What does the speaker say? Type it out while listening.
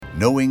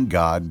knowing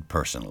God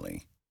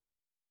personally.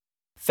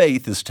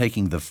 Faith is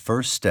taking the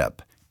first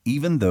step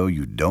even though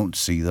you don't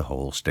see the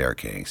whole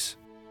staircase.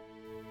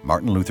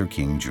 Martin Luther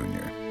King,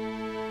 Jr.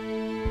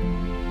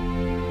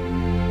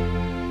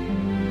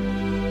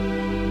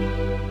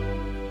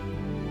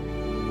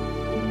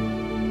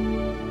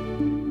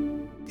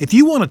 If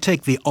you want to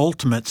take the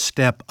ultimate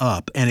step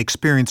up and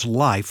experience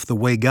life the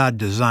way God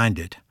designed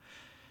it,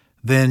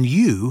 then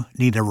you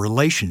need a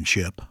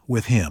relationship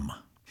with Him.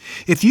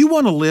 If you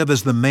want to live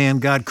as the man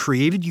God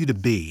created you to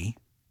be,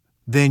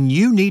 then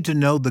you need to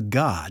know the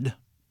God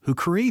who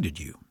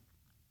created you.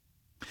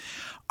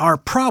 Our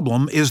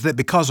problem is that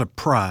because of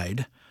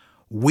pride,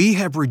 we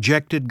have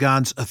rejected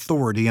God's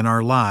authority in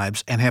our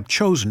lives and have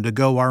chosen to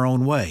go our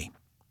own way.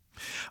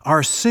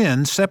 Our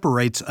sin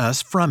separates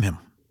us from Him.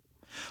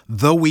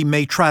 Though we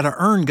may try to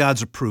earn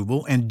God's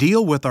approval and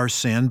deal with our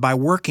sin by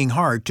working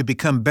hard to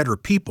become better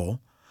people,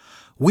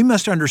 we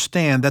must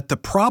understand that the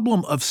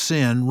problem of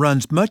sin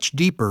runs much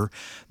deeper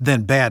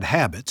than bad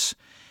habits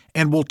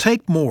and will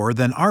take more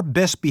than our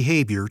best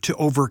behavior to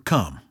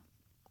overcome.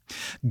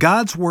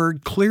 God's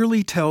Word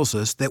clearly tells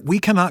us that we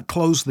cannot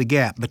close the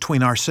gap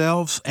between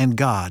ourselves and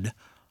God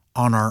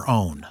on our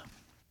own.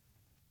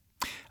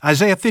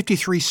 Isaiah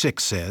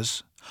 53:6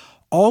 says,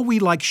 "All we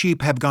like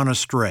sheep have gone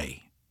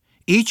astray.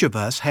 Each of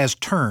us has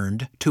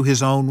turned to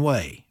his own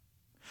way."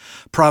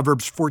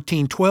 Proverbs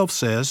 14:12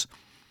 says,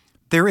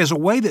 "There is a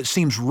way that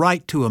seems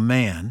right to a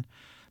man,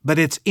 but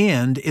its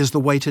end is the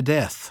way to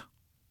death."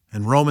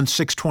 In Romans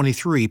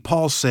 6:23,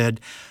 Paul said,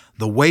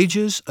 "The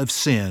wages of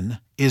sin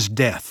is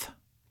death."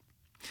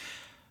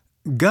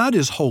 God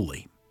is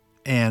holy,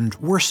 and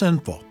we're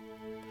sinful.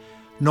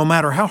 No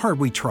matter how hard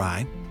we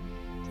try,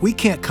 we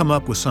can't come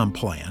up with some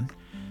plan,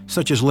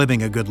 such as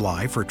living a good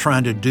life or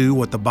trying to do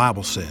what the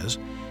Bible says,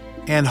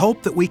 and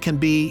hope that we can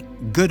be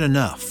good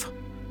enough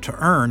to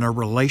earn a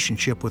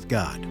relationship with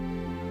God.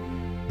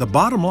 The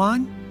bottom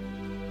line,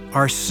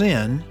 our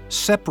sin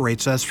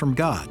separates us from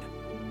God.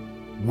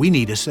 We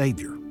need a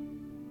Savior.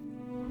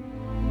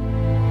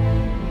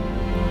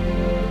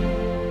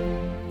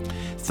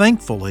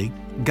 Thankfully,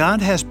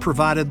 God has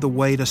provided the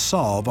way to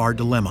solve our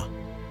dilemma.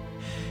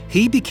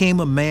 He became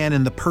a man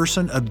in the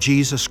person of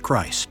Jesus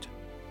Christ.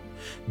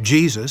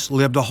 Jesus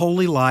lived a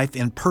holy life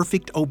in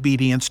perfect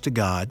obedience to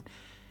God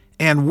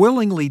and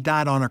willingly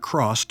died on a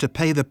cross to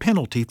pay the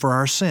penalty for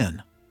our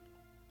sin.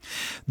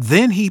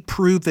 Then He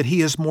proved that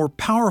He is more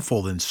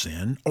powerful than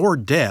sin or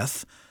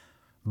death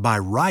by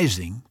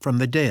rising from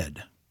the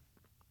dead.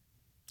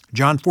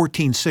 John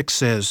 14:6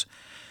 says,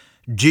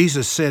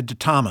 Jesus said to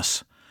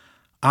Thomas,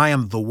 "I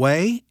am the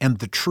way and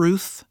the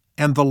truth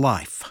and the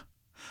life.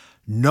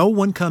 No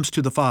one comes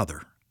to the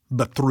Father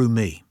but through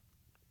me."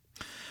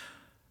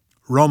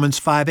 Romans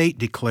 5:8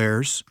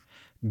 declares,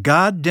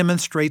 God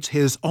demonstrates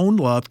His own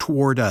love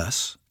toward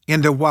us,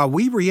 in that while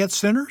we were yet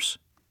sinners,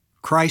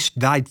 Christ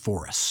died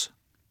for us.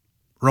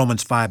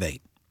 Romans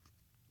 5:8.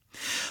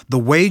 The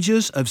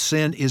wages of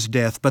sin is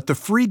death, but the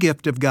free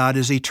gift of God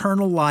is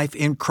eternal life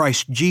in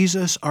Christ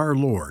Jesus our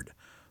Lord.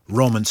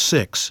 Romans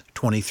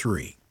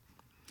 6:23.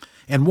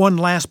 And one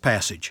last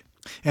passage.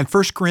 And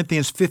 1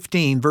 Corinthians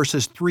 15,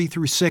 verses 3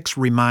 through 6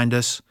 remind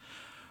us,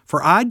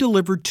 "For I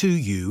delivered to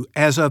you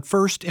as of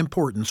first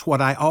importance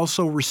what I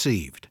also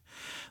received,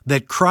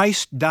 that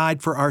Christ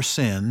died for our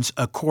sins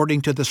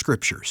according to the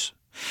Scriptures,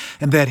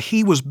 and that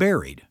He was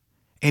buried,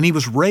 and He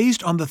was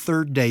raised on the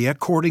third day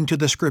according to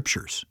the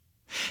Scriptures,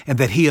 and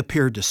that He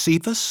appeared to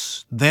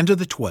Cephas, then to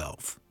the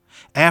 12.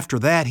 After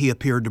that He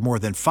appeared to more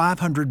than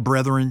 500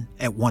 brethren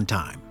at one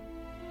time."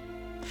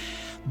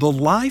 The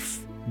life,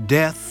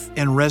 death,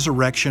 and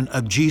resurrection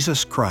of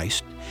Jesus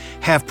Christ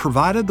have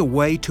provided the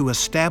way to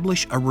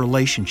establish a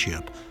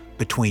relationship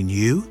between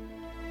you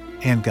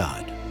and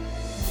God.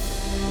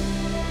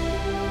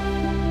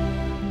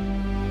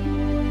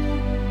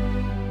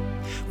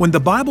 When the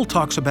Bible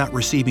talks about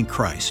receiving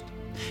Christ,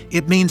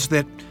 it means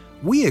that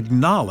we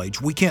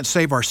acknowledge we can't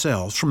save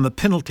ourselves from the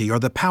penalty or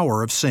the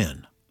power of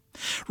sin.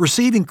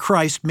 Receiving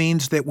Christ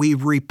means that we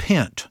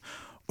repent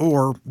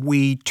or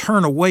we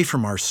turn away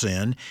from our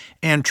sin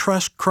and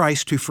trust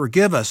Christ to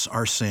forgive us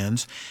our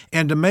sins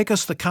and to make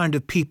us the kind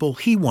of people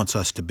He wants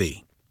us to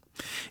be.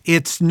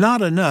 It's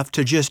not enough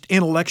to just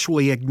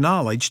intellectually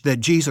acknowledge that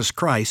Jesus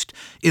Christ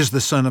is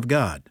the Son of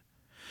God.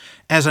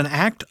 As an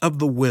act of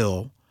the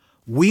will,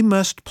 we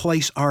must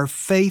place our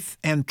faith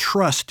and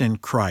trust in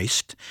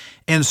Christ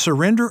and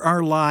surrender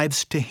our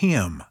lives to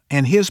Him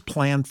and His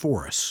plan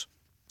for us.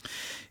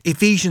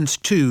 Ephesians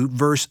 2,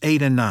 verse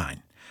 8 and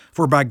 9.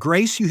 "For by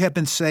grace you have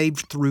been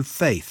saved through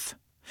faith,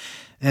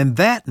 and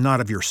that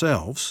not of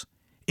yourselves.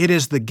 It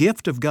is the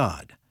gift of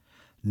God,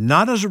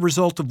 not as a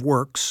result of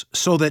works,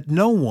 so that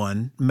no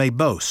one may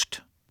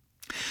boast."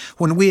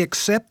 When we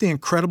accept the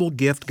incredible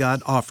gift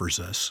God offers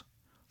us,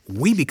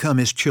 we become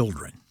His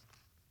children.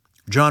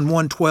 John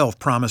 1:12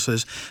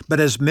 promises, "But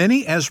as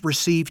many as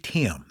received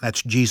Him,"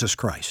 that's Jesus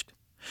Christ,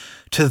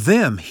 "to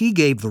them He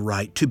gave the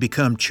right to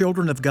become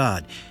children of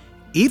God,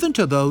 even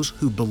to those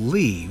who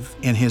believe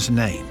in His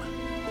name."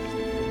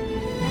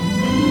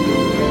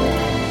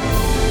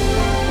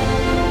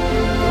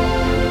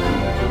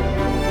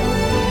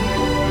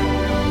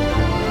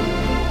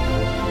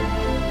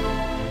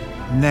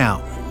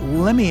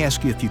 let me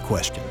ask you a few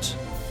questions.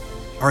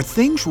 Are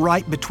things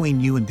right between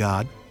you and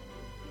God?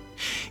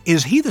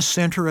 Is He the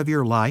center of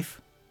your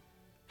life?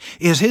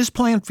 Is His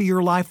plan for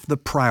your life the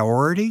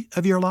priority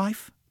of your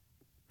life?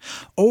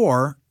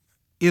 Or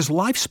is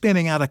life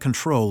spinning out of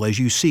control as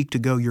you seek to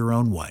go your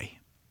own way?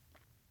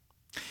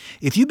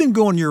 If you've been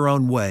going your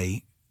own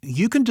way,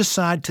 you can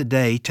decide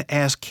today to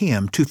ask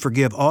Him to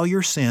forgive all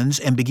your sins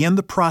and begin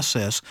the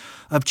process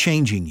of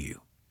changing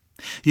you.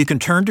 You can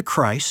turn to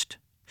Christ,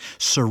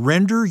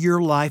 surrender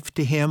your life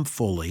to Him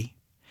fully,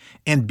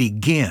 and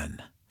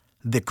begin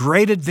the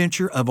great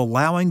adventure of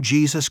allowing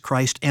Jesus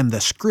Christ and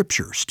the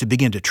Scriptures to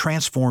begin to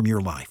transform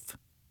your life.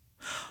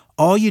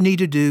 All you need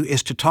to do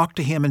is to talk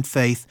to Him in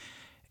faith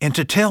and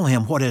to tell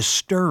Him what is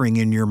stirring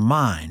in your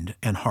mind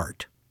and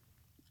heart.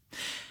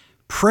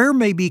 Prayer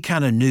may be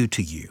kind of new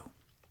to you,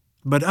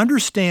 but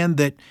understand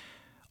that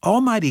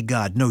Almighty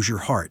God knows your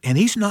heart, and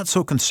He's not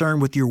so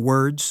concerned with your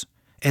words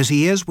as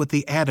He is with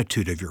the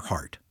attitude of your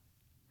heart.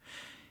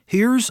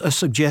 Here's a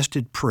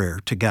suggested prayer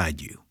to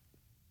guide you.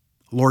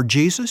 Lord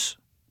Jesus,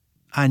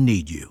 I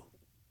need You.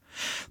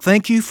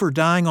 Thank You for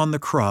dying on the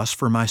cross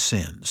for my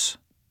sins.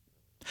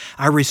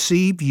 I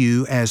receive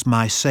You as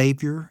my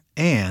Savior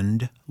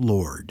and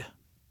Lord.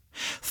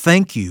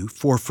 Thank You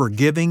for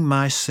forgiving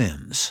my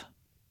sins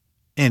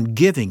and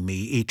giving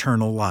me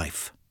eternal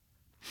life.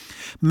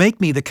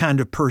 Make me the kind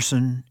of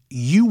person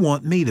You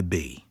want me to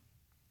be.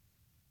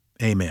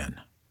 Amen.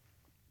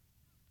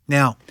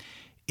 Now,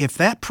 if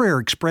that prayer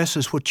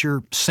expresses what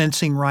you're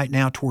sensing right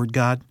now toward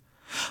God,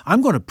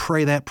 I'm going to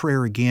pray that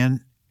prayer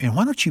again, and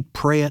why don't you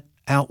pray it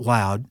out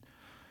loud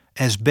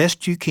as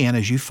best you can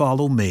as you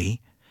follow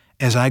me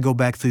as I go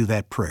back through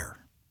that prayer.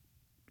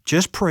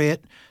 Just pray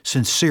it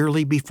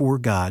sincerely before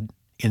God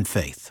in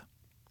faith.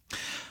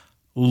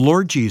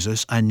 Lord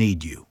Jesus, I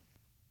need You.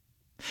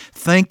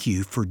 Thank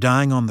You for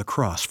dying on the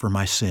cross for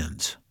my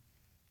sins.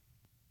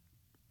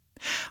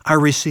 I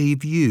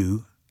receive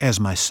You as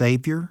my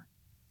Savior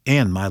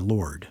and my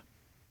Lord.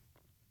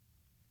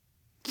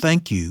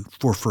 Thank You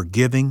for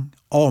forgiving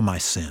all my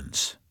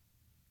sins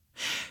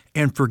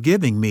and for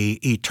giving me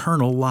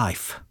eternal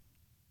life.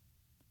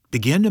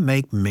 Begin to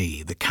make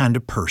me the kind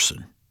of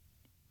person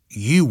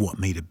You want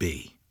me to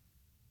be.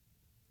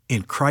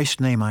 In Christ's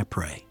name I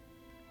pray.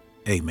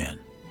 Amen.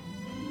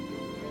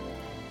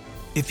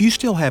 If you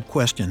still have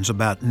questions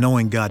about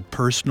knowing God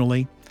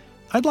personally,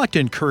 I'd like to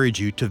encourage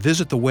you to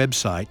visit the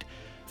website,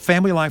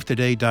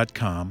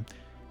 FamilyLifeToday.com,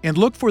 and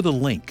look for the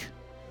link,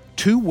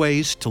 2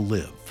 Ways to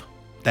Live.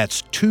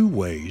 That's 2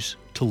 Ways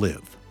to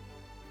Live.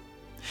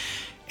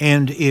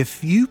 And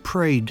if you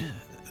prayed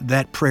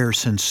that prayer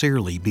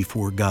sincerely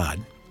before God,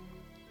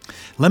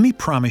 let me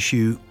promise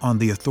you on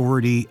the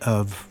authority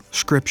of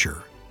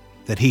Scripture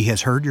that He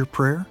has heard your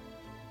prayer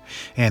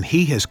and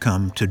He has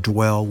come to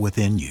dwell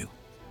within you.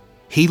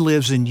 He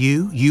lives in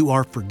you, you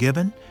are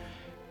forgiven,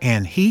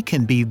 and He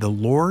can be the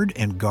Lord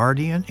and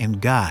guardian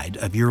and guide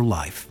of your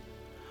life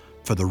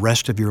for the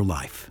rest of your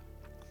life,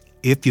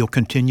 if you'll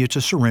continue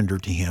to surrender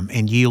to Him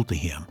and yield to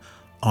Him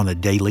on a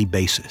daily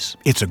basis.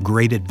 It's a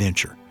great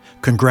adventure.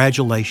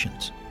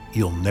 Congratulations.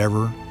 You'll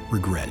never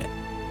regret it.